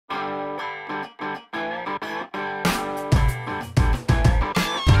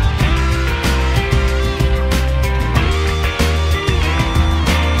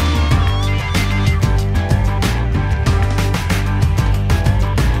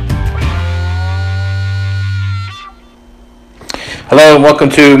Hello and welcome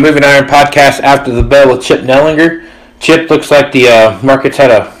to Moving Iron Podcast After the Bell with Chip Nellinger. Chip, looks like the markets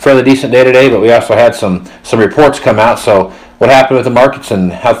had a fairly decent day today, but we also had some reports come out. So what happened with the markets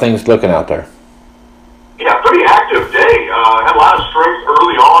and how things looking out there? Yeah, pretty active day. Had a lot of strength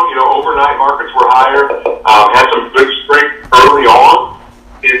early on. Overnight markets were higher. Had some good strength early on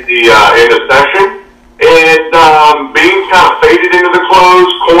in the session. And beans kind of faded into the close.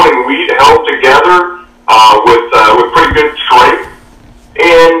 Corn and wheat held together with pretty good strength.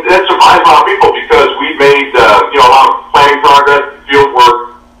 And that surprised a lot of people because we made a lot of planning progress, field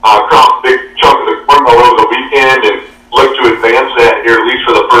work, across a big chunk of the corn belt over the weekend, and look to advance that here at least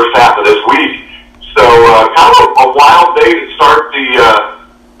for the first half of this week. So kind of a wild day to start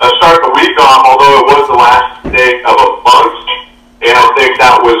the week off, although it was the last day of a month, and I think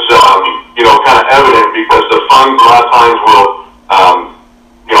that was kind of evident because the funds a lot of times will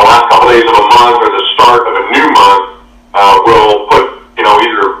last couple days of a month or the start of a new month will put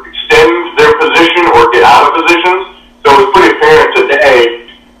either extend their position or get out of positions. So it was pretty apparent today.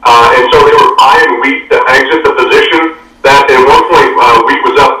 And so they were buying wheat to exit the position. That at one point, wheat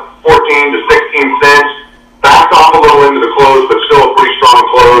was up 14 to 16 cents. Backed off a little into the close, but still a pretty strong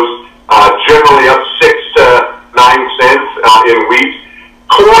close. Generally up 6 to 9 cents in wheat.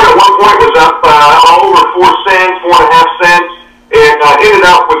 Corn at one point was up over 4 cents, 4.5 cents, and ended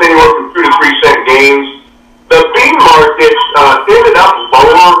up with anywhere from 2 to 3 cent gains. The bean market ended up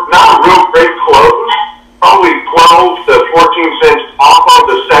lower, not a real great close, probably 12 to 14 cents off of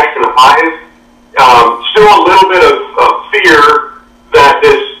the session highs. Still a little bit of fear that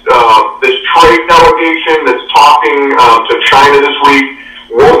this trade delegation that's talking to China this week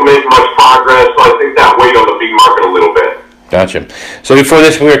won't make much progress, so I think that weighed on the bean market a little bit. Gotcha. So before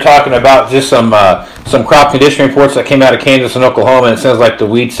this, we were talking about just some crop condition reports that came out of Kansas and Oklahoma, and it sounds like the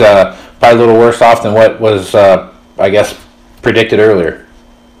wheat's probably a little worse off than what was, I guess, predicted earlier.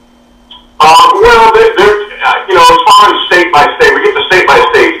 As far as state by state, we get to state by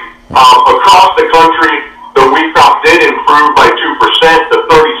state. Across the country, the wheat crop did improve by 2% to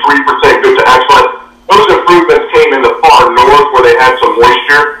 33% good to excellent. Those improvements came in the far north where they had some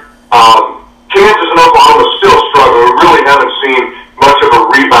moisture. Kansas and Oklahoma still struggle. We really haven't seen much of a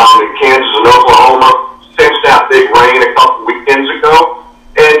rebound in Kansas and Oklahoma since that big rain a couple weekends ago.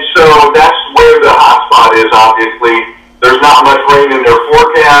 And so that's where the hot spot is, obviously. There's not much rain in their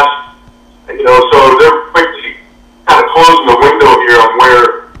forecast. So they're quickly kind of closing the window here on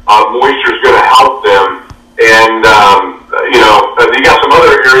where moisture is going to help them. And, you got some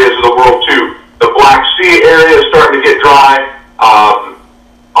other areas of the world, too. The Black Sea area is starting to get dry.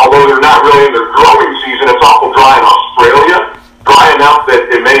 Although they're not really in their growing season, it's awful dry in Australia. Dry enough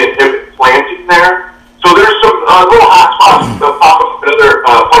that it may inhibit planting there. So there's some little hot spots that pop up in other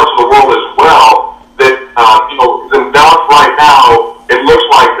parts of the world as well that, is enough right now, it looks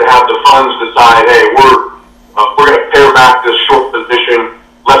like, to have the funds decide, hey, we're going to pare back this short position.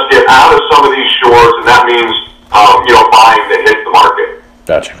 Let's get out of some of these shorts, and that means, buying that hits the market.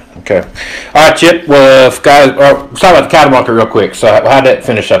 Gotcha. Okay. All right, Chip. Well, let's talk about the cattle market real quick. So how did it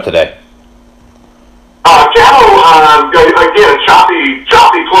finish up today? Cattle, again, a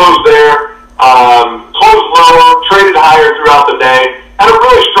choppy close there. Closed lower, traded higher throughout the day. Had a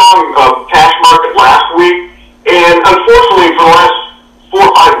really strong cash market last week. And unfortunately, for the last 4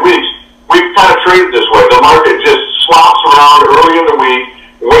 or 5 weeks, we've kind of traded this way. The market just slops around early in the week,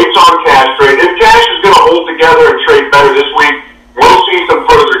 waits on cash trade. If cash is going to hold together and trade better this week, we'll see some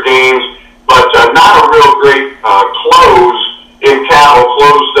further gains, but not a real great close in cattle.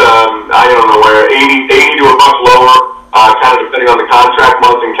 Closed, 80 to a buck lower, kind of depending on the contract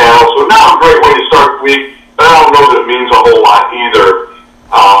month in cattle. So not a great way to start the week, but I don't know that it means a whole lot either.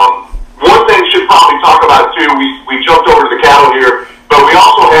 One thing we should probably talk about, too, we jumped over to the cattle here, but we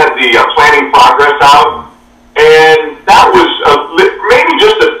also had the planting progress out, and that was maybe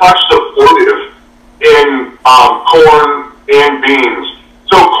just a touch supportive in corn and beans.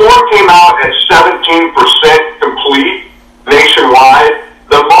 So corn came out at 17% complete nationwide.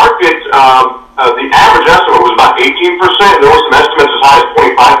 The market, the average estimate was about 18%. There were some estimates as high as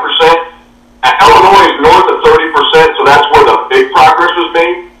 25%. Illinois is north of 30%, so that's where the big progress was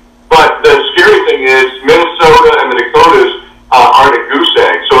made. But the scary thing is Minnesota and the Dakotas are in a goose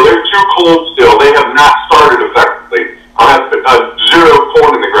egg. So they're too cold still. They have not started effectively. I have zero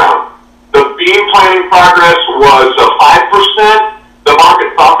corn in the ground. The bean planting progress was 5%. The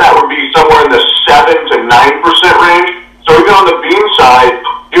market thought that would be somewhere in the 7 to 9% range. So even on the bean side,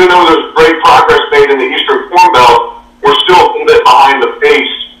 even though there's great progress made in the Eastern Corn Belt, we're still a little bit behind the pace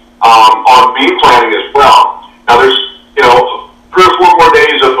on bean planting as well. Now there's 3 or 4 more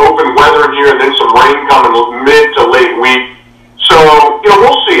days of open weather here and then some rain coming mid to late week. So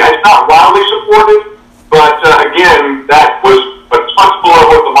reported, but again, that was a touch below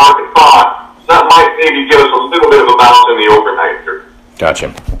what the market thought. So that might maybe give us a little bit of a bounce in the overnight here.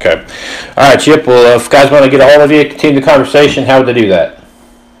 Gotcha. Okay. All right, Chip. Well, if guys want to get a hold of you, continue the conversation, how would they do that?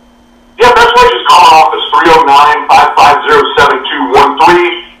 Yeah, best way is just call our office,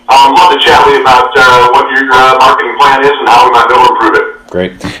 309-550-7213. Love to chat with you about what your marketing plan is and how we might be able to improve it.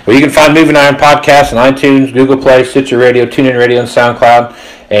 Great. Well, you can find Moving Iron Podcast on iTunes, Google Play, Stitcher Radio, TuneIn Radio, and SoundCloud.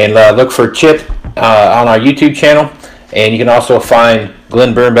 And look for Chip on our YouTube channel. And you can also find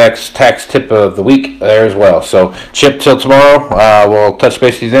Glenn Bernbeck's tax tip of the week there as well. So, Chip, till tomorrow, we'll touch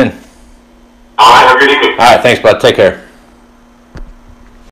base with you then. All right, have a good evening. All right, thanks, bud. Take care.